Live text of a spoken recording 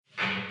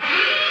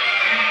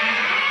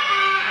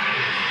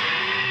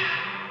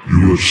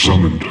have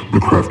summoned the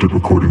Crafted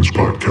Recordings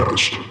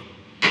podcast.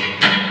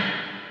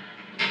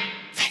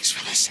 Thanks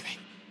for listening.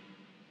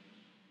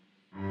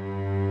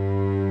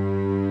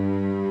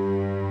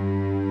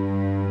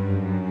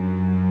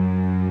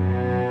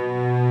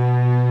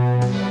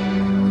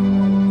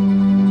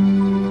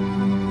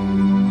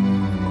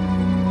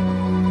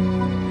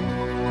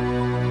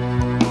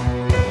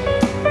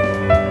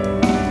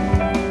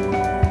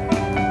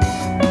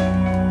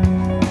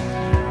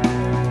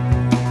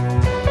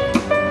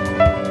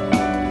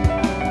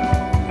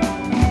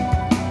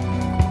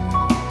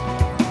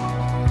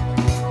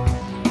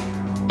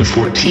 The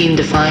 14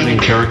 defining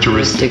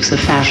characteristics of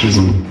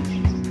fascism.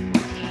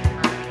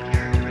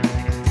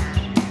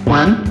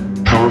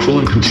 1. Powerful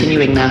and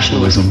continuing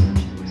nationalism.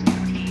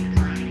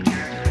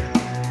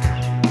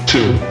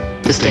 2.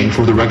 Disdain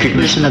for the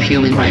recognition of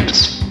human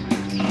rights.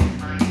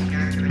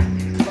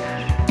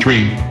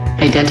 3.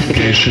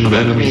 Identification of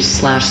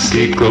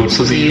enemies/scapegoats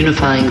as a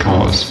unifying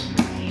cause.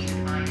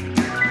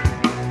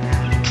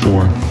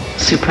 4.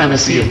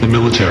 Supremacy of the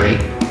military.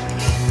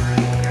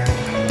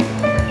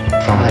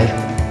 5.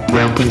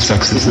 Rampant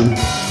sexism.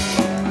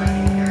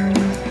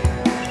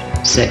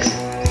 6.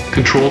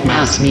 Controlled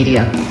mass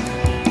media.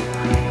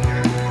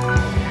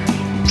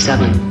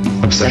 7.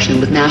 Obsession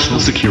with national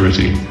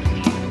security.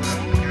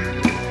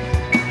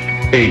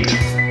 8.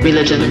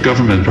 Religion and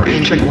government are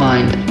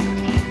intertwined.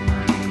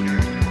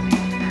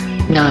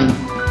 9.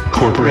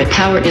 Corporate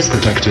power is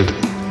protected.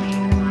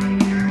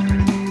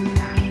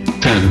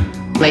 10.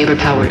 Labor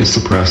power is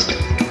suppressed.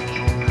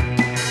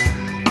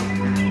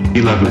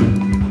 11.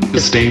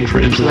 Disdain for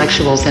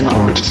intellectuals and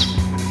arts.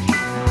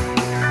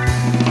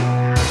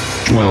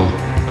 12.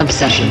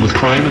 Obsession with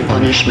crime and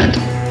punishment.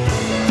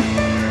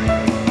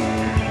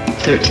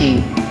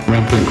 13.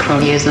 Rampant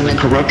cronyism and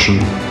corruption.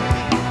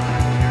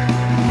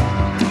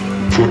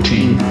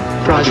 14.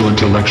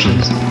 Fraudulent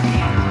elections.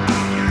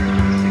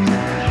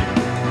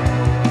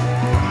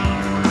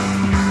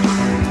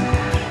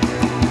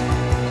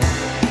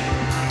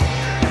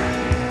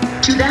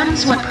 'To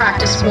them's what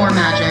practice war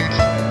magic.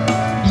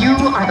 You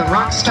are the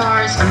rock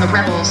stars and the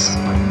rebels,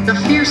 the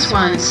fierce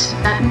ones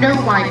that know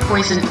why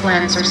poison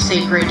plants are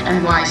sacred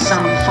and why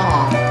some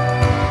fall.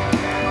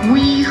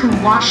 We who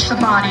wash the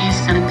bodies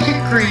and pick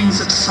grains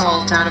of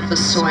salt out of the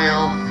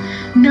soil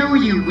know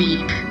you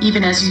weep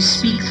even as you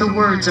speak the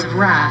words of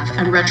wrath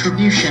and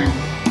retribution.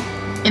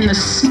 In the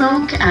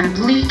smoke and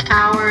bleak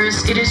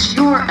hours, it is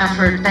your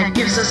effort that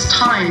gives us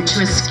time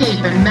to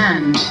escape and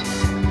mend.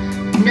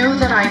 Know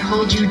that I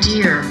hold you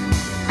dear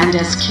and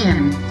as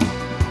kin.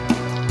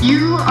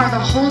 You are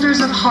the holders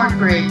of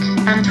heartbreak,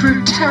 and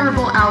through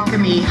terrible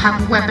alchemy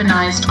have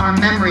weaponized our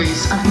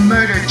memories of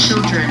murdered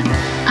children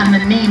and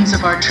the names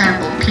of our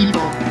trampled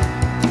people.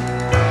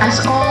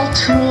 As all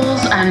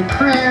tools and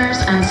prayers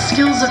and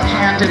skills of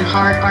hand and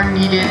heart are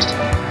needed,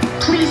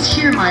 please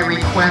hear my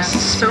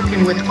requests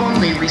spoken with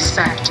only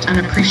respect and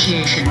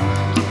appreciation.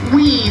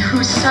 We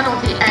who settle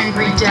the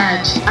angry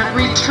dead and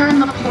return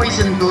the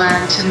poisoned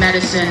land to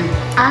medicine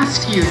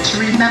ask you to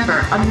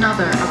remember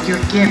another of your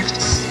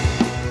gifts.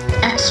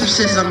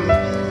 Exorcism,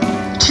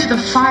 to the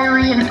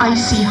fiery and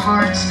icy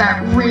hearts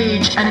that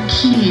rage and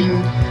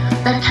keen,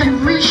 that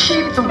can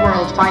reshape the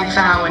world by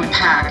vow and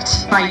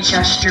pact, by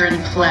gesture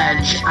and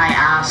pledge, I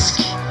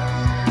ask.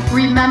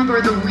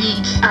 Remember the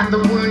weak and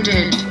the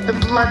wounded, the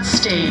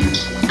bloodstained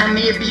and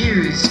the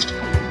abused.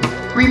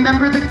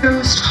 Remember the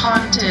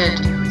ghost-haunted,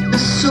 the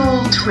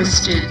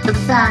soul-twisted, the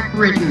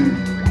back-ridden,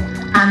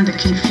 and the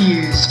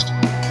confused.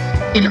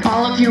 In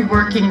all of your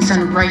workings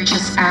and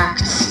righteous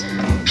acts,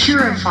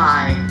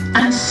 purify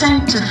and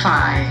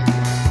sanctify.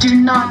 Do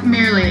not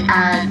merely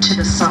add to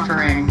the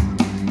suffering.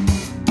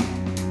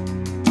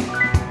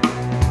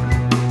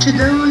 To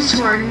those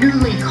who are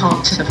newly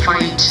called to the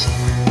fight,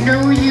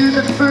 know you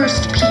the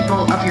first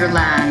people of your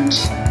land.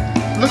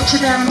 Look to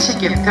them to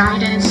give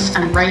guidance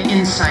and right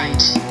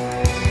insight.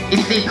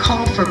 If they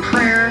call for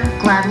prayer,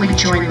 gladly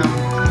join them.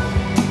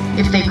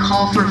 If they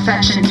call for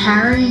fetch and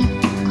carry,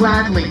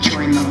 gladly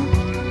join them.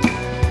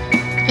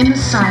 In the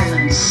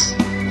silence,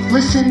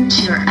 listen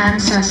to your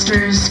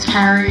ancestors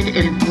carried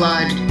in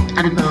blood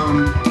and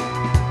bone.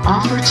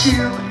 Offer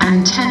to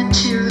and tend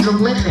to the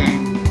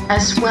living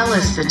as well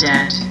as the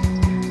dead.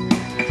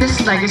 This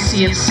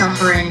legacy of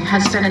suffering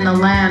has been in the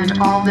land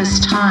all this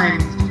time.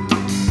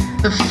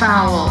 The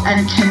foul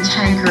and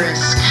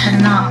cantankerous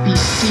cannot be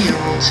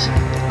sealed,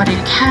 but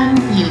it can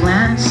be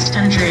lanced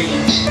and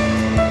drained.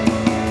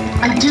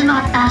 I do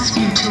not ask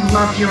you to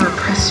love your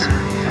oppressor,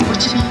 or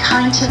to be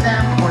kind to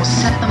them or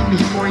set them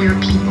before your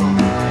people.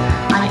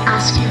 I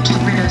ask you to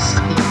rid us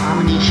of the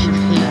abomination of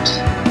hate.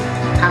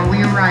 How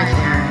we arrive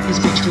there is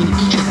between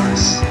each of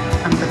us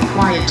and the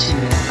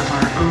quietude of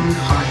our own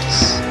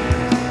hearts.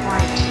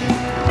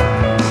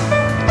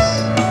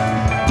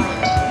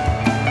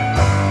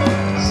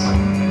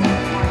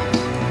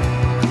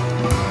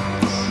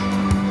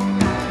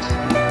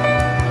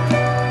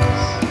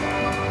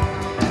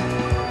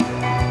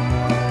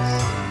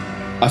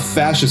 A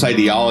fascist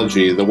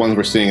ideology, the ones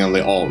we're seeing on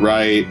the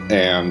alt-right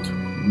and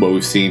what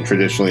we've seen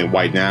traditionally in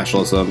white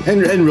nationalism,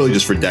 and really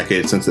just for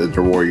decades since the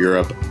interwar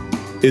Europe,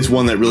 is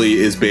one that really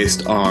is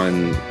based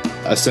on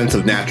a sense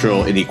of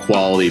natural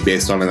inequality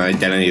based on an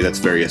identity that's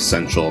very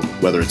essential,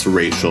 whether it's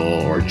racial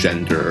or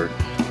gender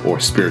or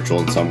spiritual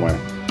in some way.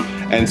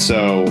 And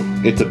so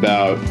it's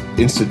about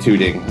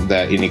instituting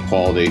that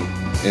inequality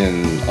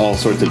in all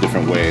sorts of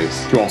different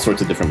ways, through all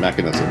sorts of different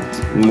mechanisms.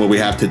 And what we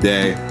have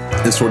today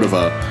is sort of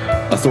a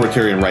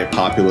authoritarian right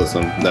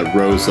populism that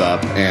rose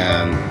up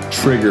and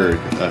triggered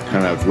a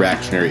kind of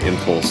reactionary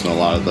impulse in a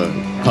lot of the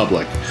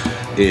public.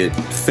 It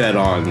fed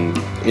on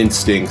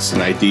instincts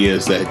and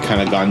ideas that had kind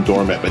of gone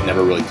dormant but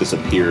never really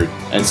disappeared.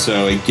 And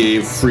so it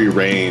gave free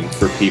rein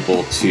for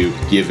people to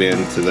give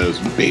in to those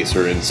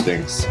baser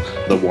instincts,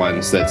 the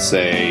ones that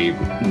say,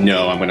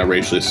 no, I'm going to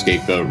racially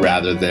scapegoat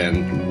rather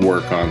than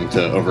work on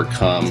to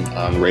overcome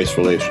race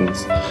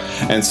relations.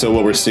 And so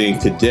what we're seeing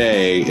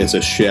today is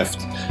a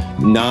shift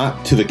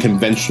not to the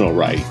conventional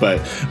right, but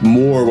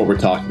more what we're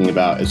talking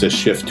about is a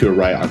shift to a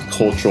right on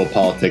cultural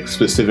politics,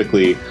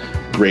 specifically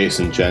race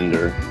and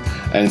gender.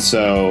 And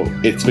so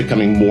it's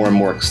becoming more and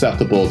more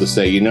acceptable to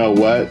say, you know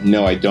what?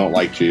 No, I don't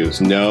like Jews.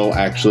 No,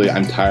 actually,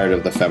 I'm tired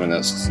of the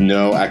feminists.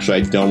 No, actually,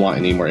 I don't want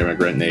any more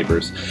immigrant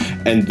neighbors.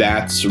 And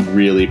that's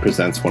really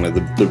presents one of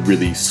the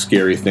really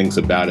scary things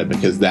about it,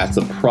 because that's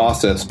a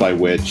process by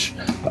which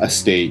a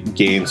state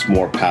gains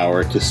more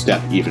power to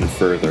step even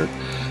further.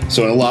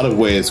 So in a lot of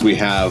ways, we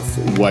have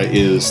what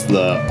is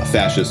the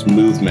fascist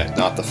movement,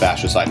 not the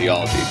fascist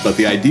ideology. But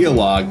the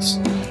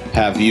ideologues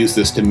have used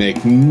this to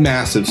make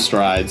massive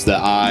strides that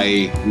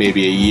I,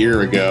 maybe a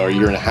year ago or a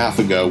year and a half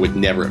ago, would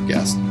never have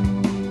guessed.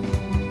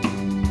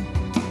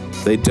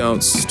 They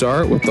don't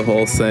start with the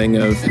whole thing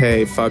of,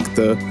 hey, fuck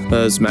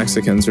those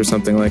Mexicans or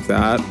something like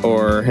that,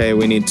 or hey,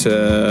 we need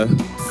to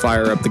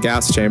fire up the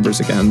gas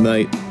chambers again.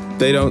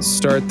 They don't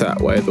start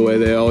that way. The way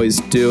they always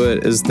do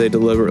it is they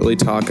deliberately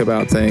talk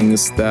about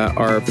things that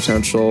are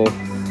potential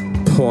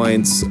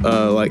points,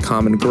 like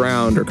common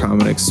ground or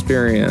common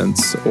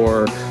experience,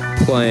 or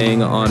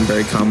playing on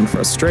very common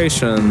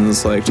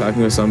frustrations, like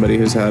talking with somebody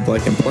who's had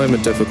like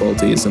employment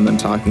difficulties and then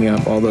talking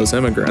up all those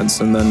immigrants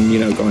and then,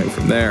 going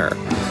from there.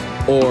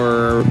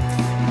 Or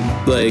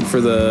like for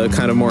the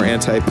kind of more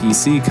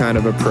anti-PC kind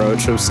of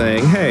approach of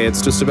saying, hey,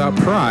 it's just about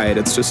pride,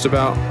 it's just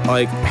about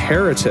like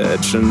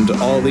heritage and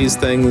all these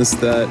things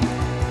that,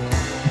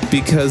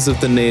 because of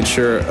the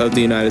nature of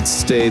the United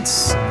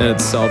States and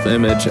its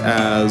self-image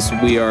as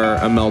we are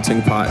a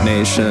melting pot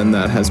nation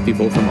that has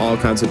people from all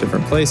kinds of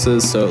different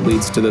places, so it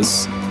leads to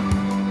this,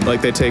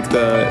 like they take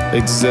the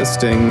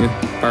existing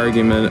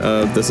argument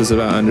of this is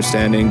about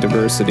understanding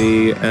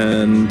diversity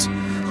and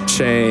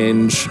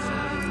change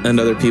and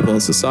other people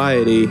in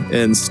society.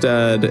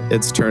 Instead,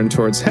 it's turned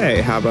towards, hey,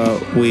 how about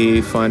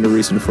we find a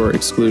reason for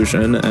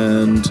exclusion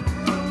and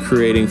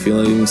creating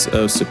feelings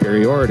of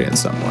superiority in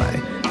some way.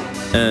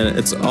 And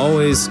it's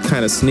always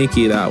kind of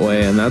sneaky that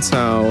way, and that's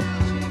how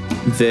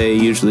they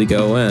usually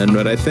go in.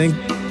 But I think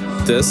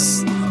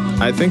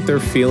they're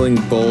feeling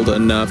bold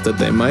enough that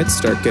they might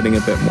start getting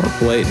a bit more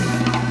blatant.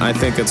 I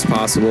think it's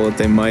possible that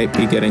they might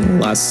be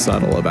getting less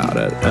subtle about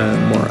it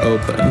and more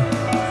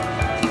open.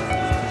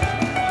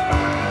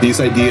 These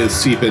ideas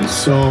seep in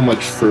so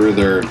much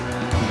further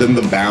than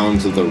the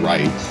bounds of the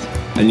right.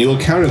 And you'll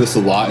encounter this a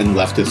lot in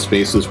leftist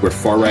spaces where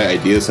far-right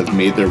ideas have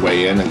made their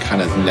way in and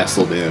kind of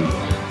nestled in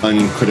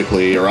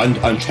uncritically or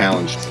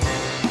unchallenged.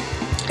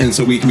 And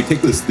so we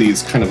take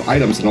these kind of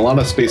items, and a lot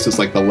of spaces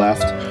like the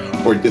left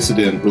or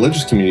dissident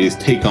religious communities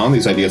take on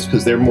these ideas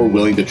because they're more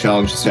willing to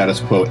challenge the status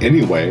quo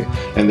anyway,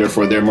 and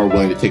therefore they're more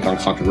willing to take on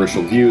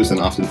controversial views,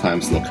 and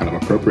oftentimes they'll kind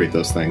of appropriate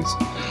those things.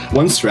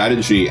 One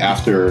strategy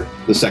after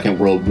the Second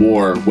World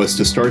War was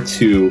to start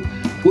to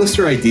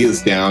blister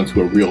ideas down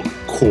to a real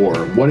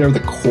core. What are the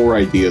core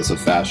ideas of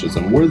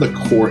fascism? What are the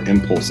core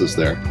impulses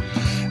there?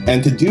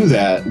 And to do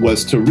that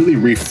was to really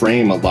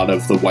reframe a lot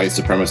of the white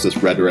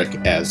supremacist rhetoric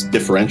as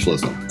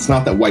differentialism. It's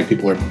not that white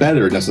people are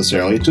better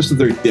necessarily, it's just that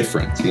they're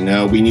different.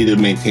 We need to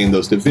maintain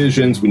those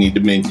divisions, we need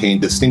to maintain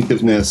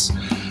distinctiveness.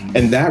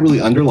 And that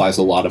really underlies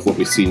a lot of what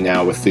we see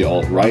now with the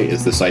alt-right,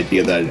 is this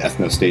idea that an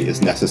ethno-state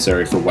is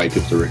necessary for white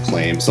people to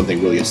reclaim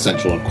something really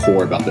essential and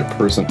core about their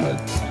personhood.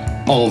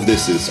 All of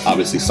this is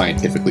obviously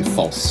scientifically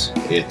false.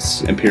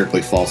 It's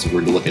empirically false if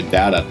we're to look at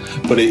data,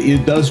 but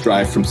it does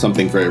drive from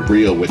something very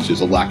real, which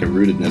is a lack of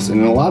rootedness. And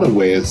in a lot of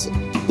ways,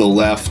 the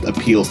left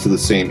appeals to the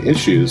same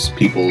issues: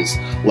 people's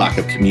lack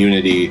of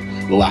community,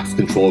 the lack of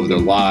control over their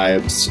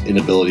lives,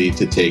 inability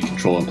to take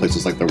control in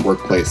places like their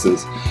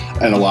workplaces,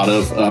 and a lot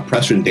of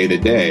oppression day to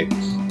day.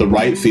 The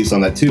right feeds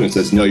on that too and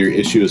says, no, your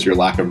issue is your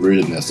lack of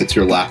rootedness. It's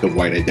your lack of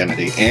white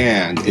identity.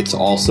 And it's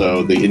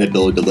also the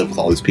inability to live with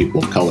all these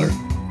people of color.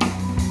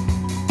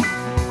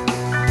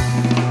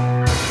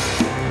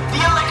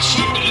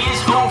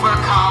 Over,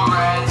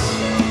 comrades.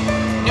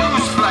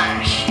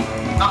 Newsflash.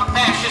 The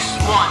fascists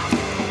won.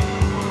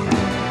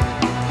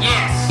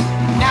 Yes,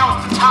 now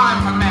is the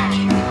time for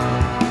magic.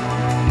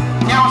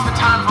 Now is the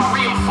time for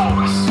real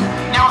force.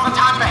 Now is the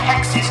time for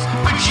hexes,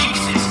 for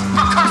jinxes,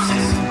 for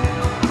curses.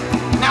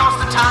 Now is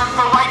the time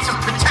for rights of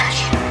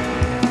protection.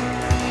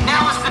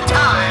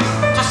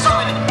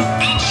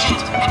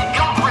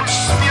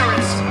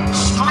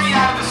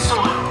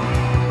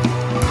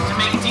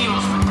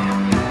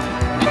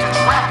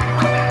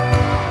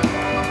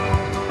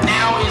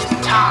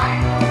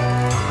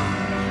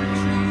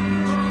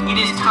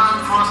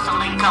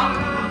 wake up.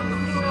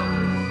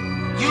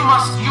 You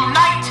must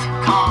unite,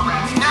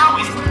 comrades. Now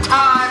is the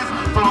time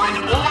for an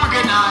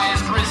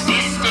organized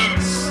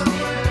resistance.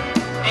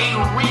 A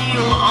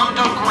real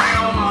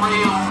underground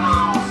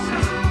railroad.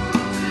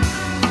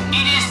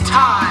 It is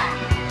time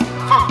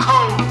for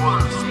code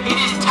words. It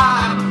is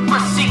time for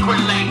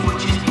secret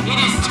languages. It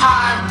is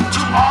time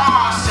to arm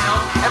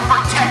ourselves and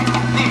protect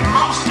the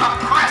most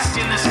oppressed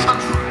in this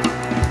country.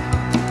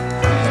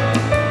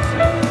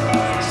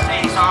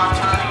 Things are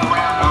turning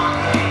around on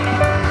me.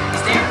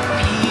 Is there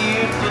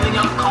fear filling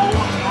up cold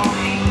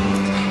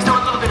veins? Is there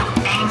a little bit of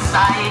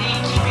anxiety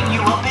keeping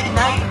you up at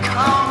night,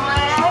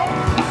 comrade?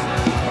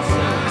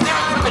 Is there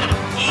a little bit of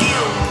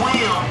ill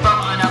will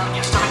bubbling up in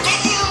your stomach? Do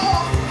you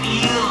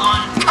feel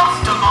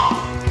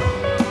uncomfortable?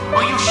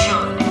 Well, you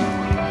should.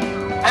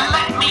 And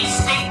let me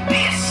state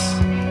this,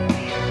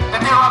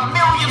 that there are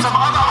millions of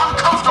other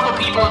uncomfortable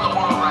people in the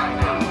world right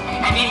now.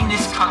 And in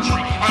this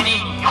country, and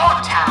in your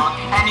town,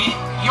 and in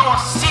your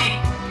city.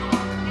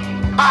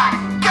 By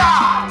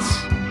God!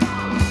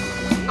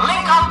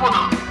 Link up with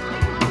them.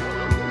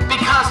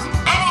 Because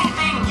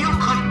anything you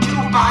could do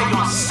by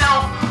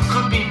yourself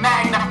could be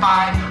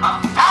magnified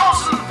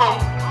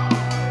 1,000-fold.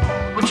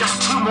 With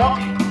just 2 more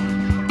people.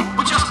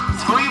 With just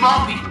 3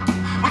 more people.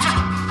 With just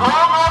 4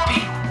 more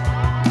people.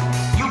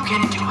 You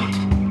can do it.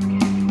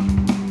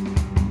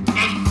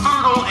 A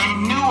fertile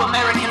and new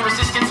American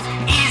resistance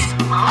is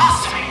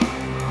blossoming.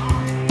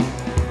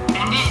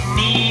 And it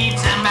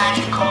needs a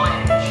magical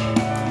edge.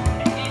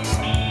 It needs a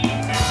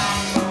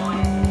magical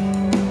edge.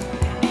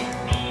 It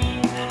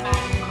needs a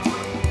magical edge.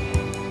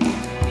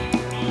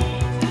 It needs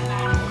a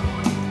magical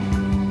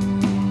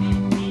edge.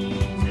 It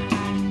needs a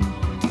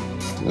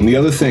magical edge. And the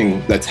other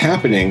thing that's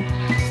happening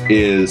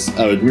is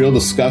a real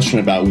discussion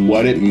about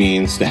what it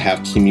means to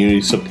have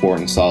community support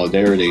and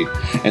solidarity,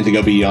 and to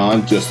go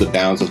beyond just the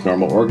bounds of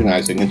normal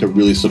organizing and to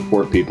really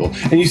support people.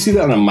 And you see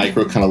that on a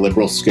micro kind of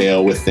liberal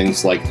scale with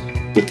things like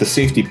with the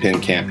safety pin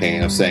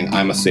campaign of saying,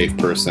 I'm a safe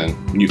person,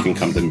 you can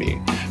come to me.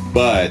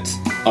 But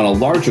on a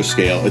larger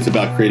scale, it's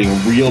about creating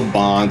real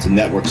bonds and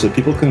networks so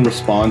people can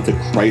respond to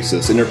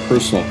crisis,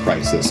 interpersonal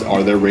crisis.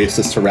 Are there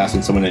racists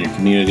harassing someone in your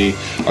community?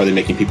 Are they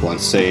making people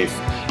unsafe?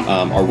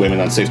 Are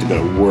women unsafe to go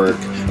to work?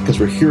 Because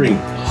we're hearing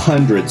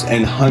hundreds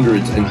and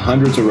hundreds and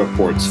hundreds of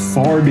reports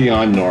far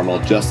beyond normal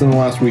just in the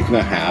last week and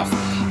a half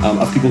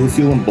of people who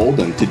feel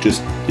emboldened to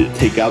just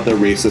take out their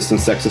racist and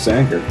sexist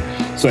anger.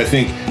 So I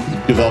think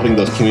developing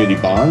those community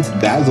bonds,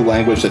 that is a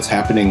language that's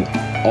happening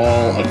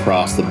all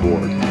across the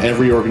board.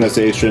 Every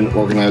organization,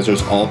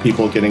 organizers, all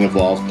people getting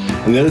involved.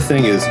 And the other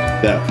thing is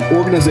that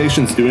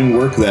organizations doing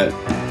work that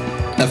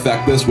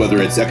affect this,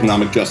 whether it's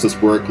economic justice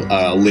work,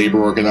 labor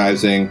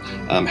organizing,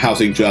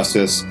 housing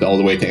justice, all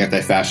the way to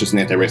anti-fascist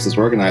and anti-racist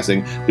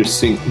organizing, they're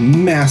seeing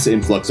mass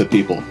influx of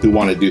people who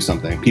want to do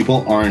something.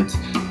 People aren't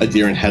a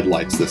deer in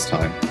headlights this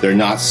time. They're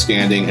not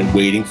standing and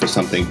waiting for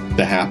something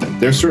to happen.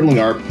 There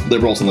certainly are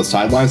liberals on the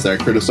sidelines that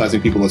are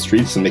criticizing people in the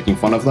streets and making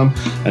fun of them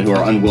and who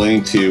are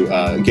unwilling to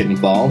get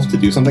involved to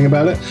do something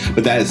about it.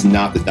 But that is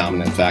not the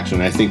dominant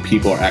faction. And I think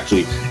people are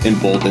actually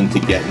emboldened to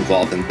get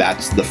involved. And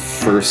that's the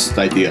first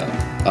idea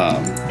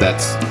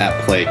that's at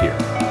play here,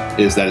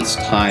 is that it's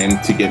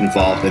time to get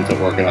involved and to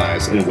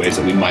organize in ways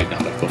that we might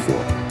not have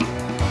before.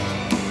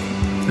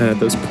 And at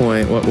this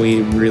point, what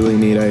we really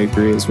need, I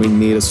agree, is we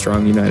need a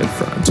strong united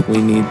front.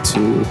 We need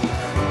to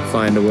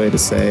find a way to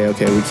say,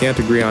 okay, we can't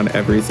agree on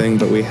everything,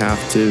 but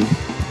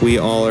we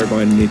all are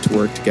going to need to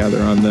work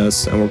together on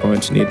this, and we're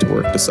going to need to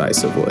work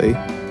decisively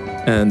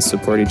and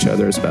support each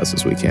other as best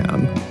as we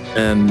can.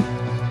 And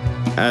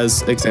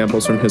as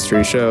examples from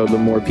history show, the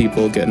more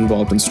people get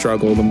involved in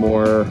struggle, the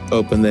more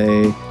open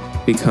they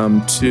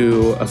become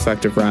to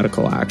effective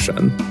radical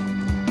action.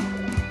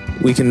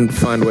 We can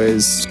find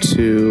ways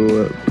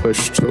to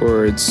push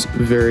towards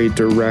very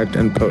direct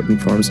and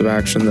potent forms of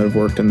action that have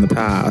worked in the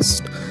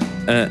past.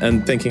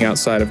 And thinking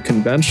outside of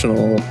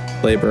conventional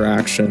labor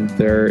action,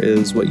 there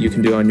is what you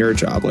can do on your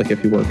job, like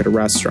if you work at a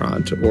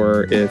restaurant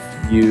or if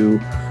you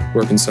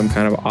work in some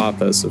kind of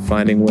office, of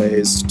finding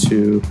ways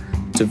to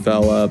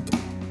develop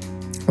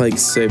like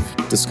safe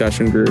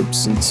discussion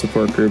groups and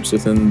support groups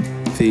within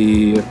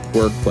the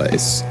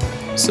workplace,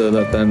 so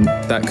that then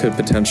that could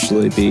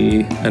potentially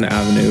be an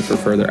avenue for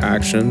further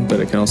action, but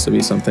it can also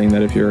be something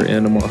that if you're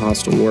in a more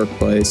hostile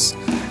workplace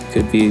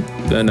could be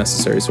a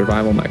necessary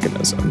survival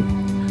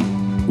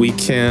mechanism. We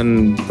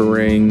can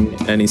bring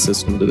any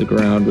system to the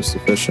ground with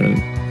sufficient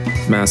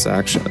mass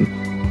action,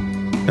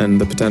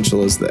 and the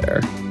potential is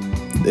there.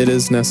 It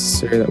is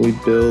necessary that we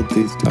build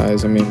these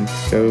ties. I mean,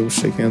 go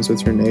shake hands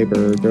with your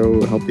neighbor,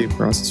 go help people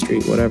cross the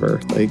street,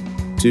 whatever. Like,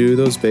 do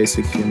those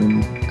basic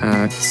human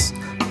acts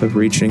of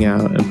reaching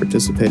out and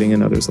participating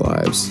in others'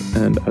 lives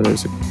and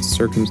others'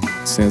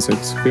 circumstances,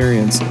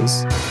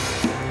 experiences.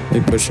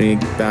 Like, pushing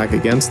back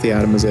against the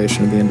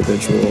atomization of the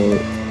individual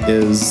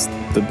is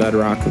the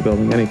bedrock of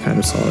building any kind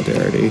of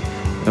solidarity.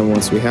 And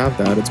once we have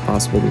that, it's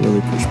possible to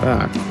really push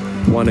back.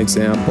 One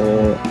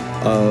example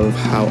of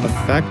how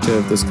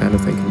effective this kind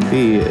of thing can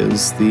be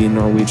is the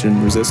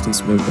Norwegian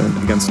resistance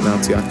movement against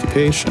Nazi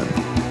occupation.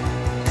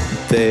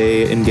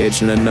 they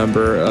engaged in a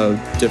number of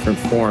different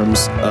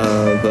forms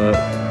of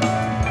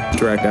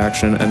direct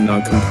action and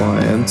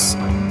non-compliance.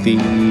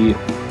 The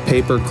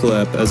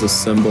paperclip as a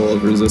symbol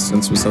of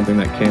resistance was something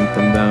that came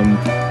from them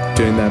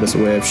doing that as a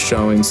way of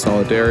showing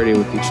solidarity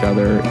with each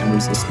other in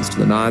resistance to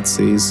the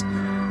Nazis,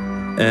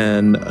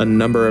 and a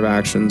number of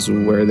actions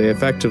where they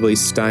effectively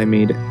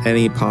stymied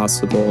any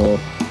possible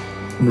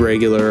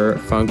regular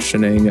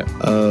functioning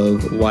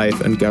of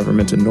life and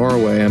government in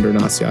Norway under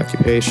Nazi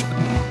occupation.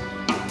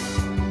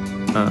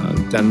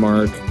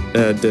 Denmark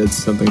did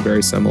something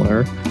very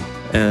similar,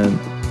 and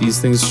these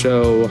things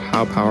show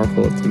how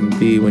powerful it can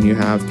be when you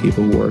have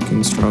people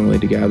working strongly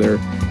together,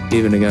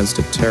 even against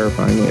a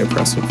terrifyingly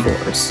oppressive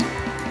force.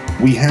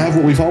 We have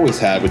what we've always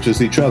had, which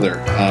is each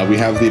other. We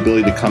have the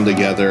ability to come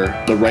together.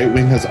 The right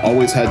wing has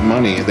always had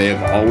money. They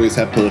have always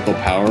had political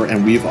power,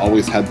 and we've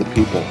always had the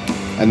people.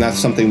 And that's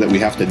something that we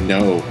have to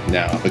know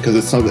now, because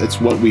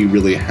it's what we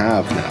really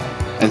have now.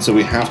 And so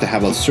we have to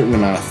have a certain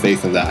amount of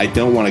faith in that. I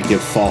don't want to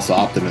give false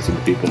optimism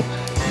to people.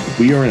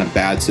 We are in a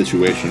bad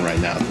situation right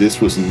now.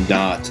 This was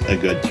not a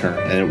good turn,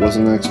 and it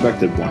wasn't an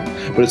expected one.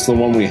 But it's the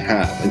one we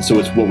have, and so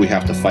it's what we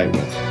have to fight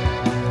with.